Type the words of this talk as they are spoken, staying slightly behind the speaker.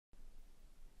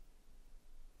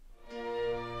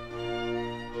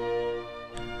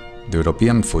The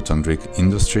European food and drink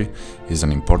industry is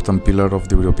an important pillar of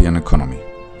the European economy,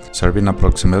 serving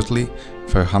approximately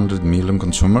 500 million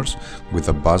consumers with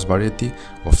a vast variety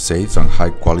of safe and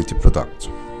high-quality products.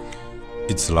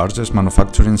 It's the largest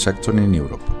manufacturing sector in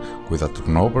Europe, with a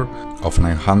turnover of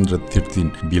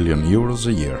 913 billion euros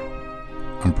a year,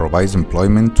 and provides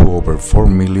employment to over 4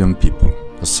 million people.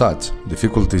 As such,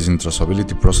 difficulties in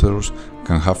traceability procedures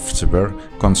can have severe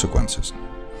consequences,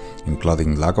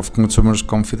 including lack of consumers'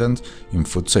 confidence in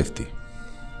food safety.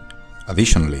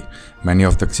 Additionally, many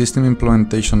of the existing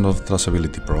implementation of the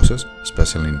traceability process,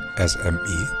 especially in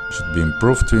SME, should be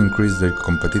improved to increase their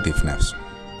competitiveness.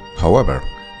 However,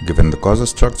 given the cost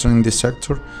structure in this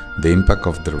sector, the impact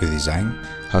of the redesign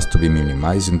has to be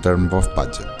minimized in terms of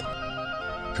budget.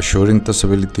 Assuring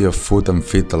traceability of food and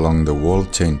feed along the whole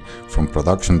chain from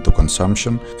production to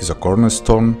consumption is a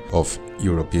cornerstone of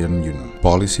European Union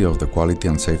policy of the quality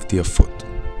and safety of food.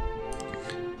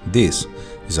 This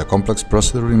is a complex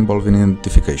procedure involving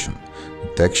identification,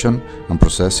 detection and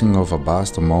processing of a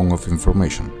vast amount of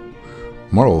information.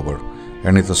 Moreover,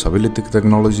 any traceability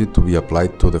technology to be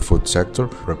applied to the food sector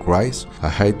requires a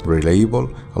highly reliable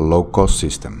and low-cost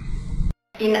system.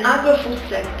 In agro-food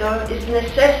sector, it's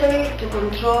necessary to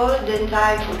control the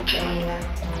entire food chain.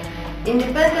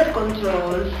 Independent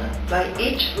controls by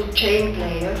each food chain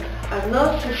player are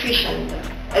not sufficient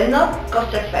and not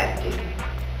cost-effective.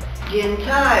 The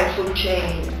entire food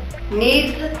chain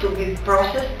needs to be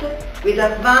processed with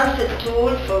advanced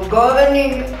tools for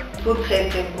governing food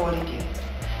safety and quality.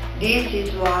 This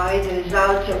is why the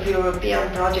results of European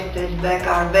project Traceback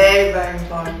are very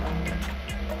important.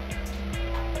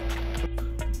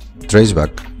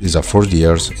 Traceback is a 4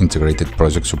 years integrated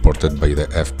project supported by the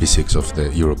FP6 of the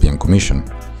European Commission.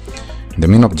 The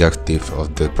main objective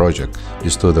of the project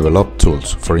is to develop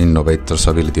tools for innovative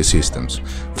traceability systems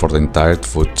for the entire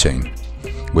food chain,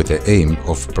 with the aim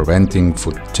of preventing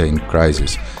food chain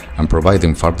crises and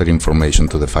providing further information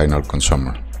to the final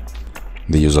consumer.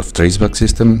 The use of Traceback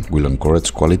system will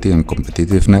encourage quality and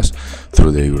competitiveness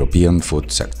through the European food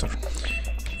sector.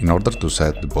 In order to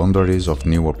set the boundaries of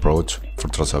new approach for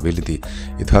traceability,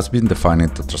 it has been defined a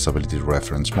traceability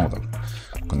reference model,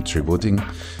 contributing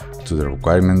to the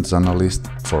requirements analysis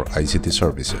for ICT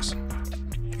services.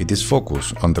 It is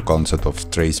focused on the concept of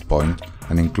trace point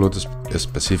and includes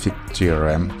specific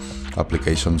CRM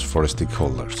applications for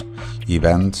stakeholders,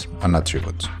 events and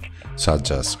attributes, such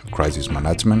as crisis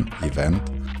management, event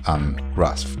and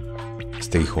RASF,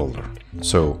 stakeholder.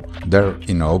 So, they're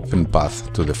in an open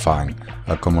path to define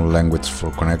a common language for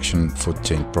connection food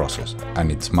chain process and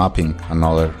its mapping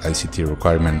another ICT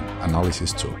requirement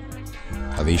analysis tool.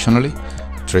 Additionally,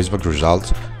 Traceback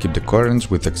results keep the coherence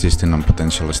with existing and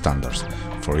potential standards,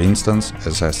 for instance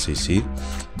SSCC,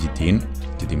 GTIN,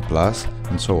 GTIN+,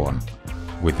 and so on,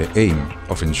 with the aim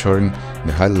of ensuring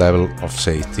the high level of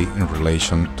safety in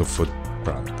relation to food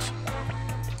products.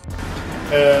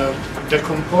 The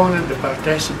component, the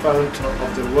participant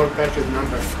of the work package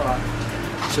number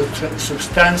 5, so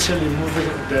substantially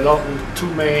moving along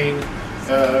two main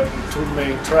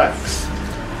tracks.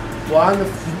 One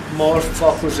more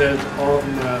focused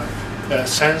on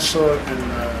sensor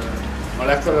and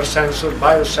molecular sensor,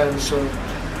 biosensor,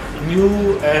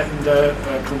 new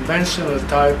and conventional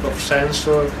type of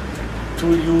sensor to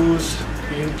use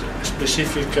in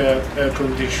specific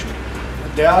conditions.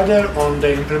 The other on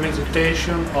the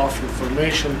implementation of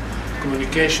information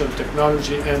communication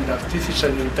technology and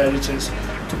artificial intelligence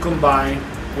to combine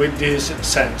with this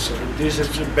sensor. And this has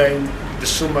been the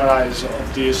summary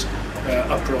of this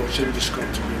approach in this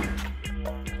contribution.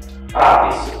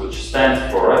 ARTIS, which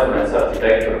stands for Reference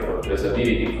Architecture for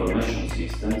Traceability Information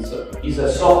Systems, is a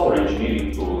software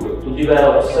engineering tool to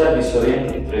develop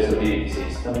service-oriented traceability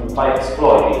systems by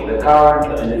exploiting the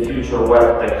current and the future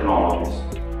web technologies.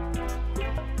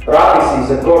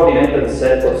 ARTIS is a coordinated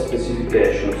set of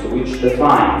specifications which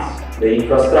defines the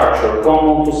infrastructure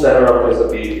common to several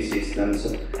traceability systems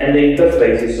and the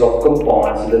interfaces of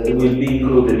components that will be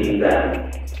included in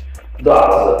them.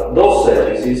 Thus, those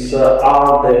services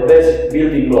are the basic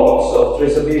building blocks of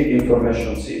traceability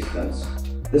information systems.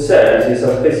 The services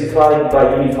are specified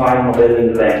by Unified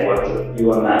Modeling Language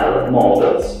 (UML)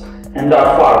 models and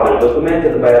are further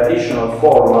documented by additional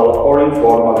formal or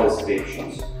informal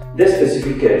descriptions. The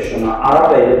specifications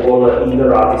are available in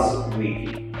the ARTIS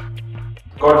wiki.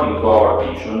 According to our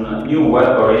vision, new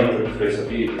web-oriented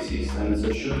traceability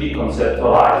systems should be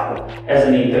conceptualized as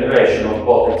an integration of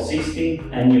both existing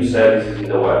and new services in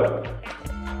the web.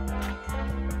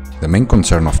 The main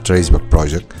concern of Traceback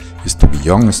project is to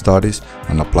beyond studies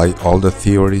and apply all the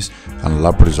theories and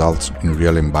lab results in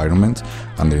real environments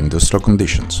under industrial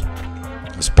conditions.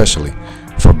 especially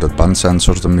for the advanced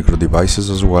sensors and microdevices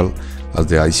as well as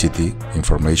the ICT,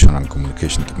 information and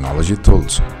communication technology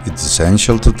tools. It's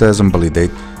essential to test and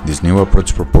validate this new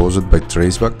approach proposed by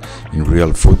Traceback in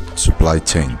real food supply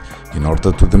chain in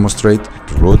order to demonstrate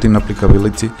the routine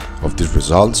applicability of these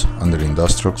results under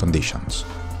industrial conditions.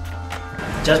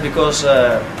 Just because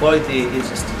quality is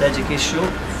a strategic issue,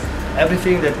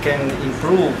 everything that can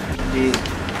improve the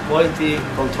quality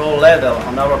control level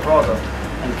on our product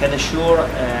and can ensure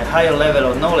a higher level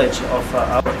of knowledge of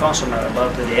our consumer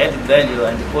about the added value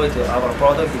and the quality of our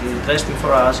product is interesting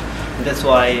for us, and that's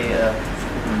why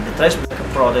the Traceback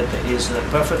product is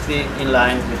perfectly in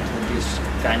line with this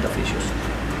kind of issues.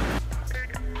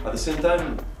 At the same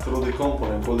time, through the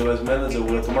component called Device Manager,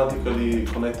 we automatically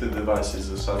connected devices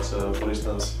such, for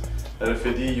instance,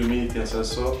 RFID, humidity and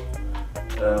sensor,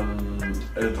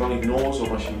 electronic nose or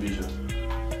machine vision.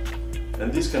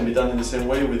 And this can be done in the same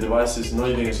way with devices not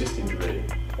even existing today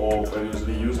or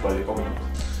previously used by the company.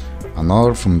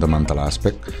 Another fundamental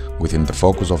aspect within the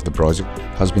focus of the project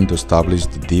has been to establish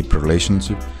the deep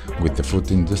relationship with the food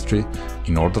industry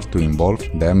in order to involve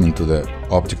them into the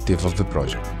objective of the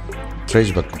project.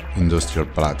 Traceback industrial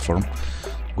platform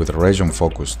with a region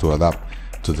focus to adapt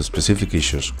to the specific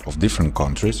issues of different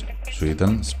countries,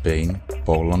 Sweden, Spain,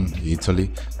 Poland,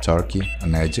 Italy, Turkey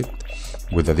and Egypt,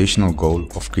 with additional goal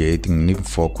of creating new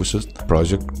focused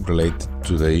project related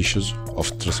to the issues of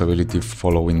traceability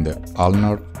following the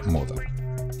ALNAR model.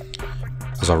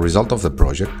 As a result of the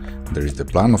project, there is the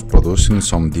plan of producing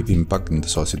some deep impact in the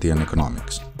society and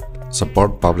economics,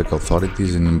 support public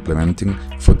authorities in implementing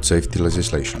food safety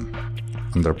legislation,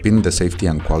 underpin the safety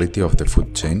and quality of the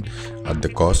food chain at the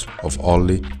cost of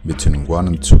only between 1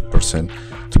 and 2%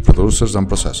 to producers and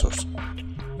processors,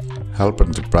 help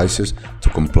enterprises to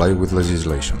comply with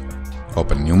legislation,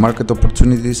 open new market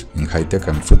opportunities in high-tech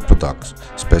and food products,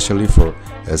 especially for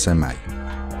SMI,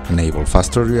 enable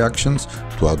faster reactions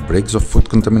to outbreaks of food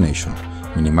contamination,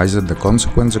 minimize the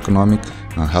consequent economic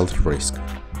and health risk,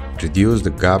 reduce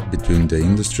the gap between the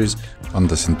industries and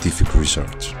the scientific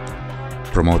research,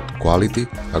 promote quality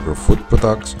agro-food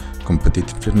products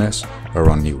competitiveness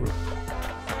around Europe.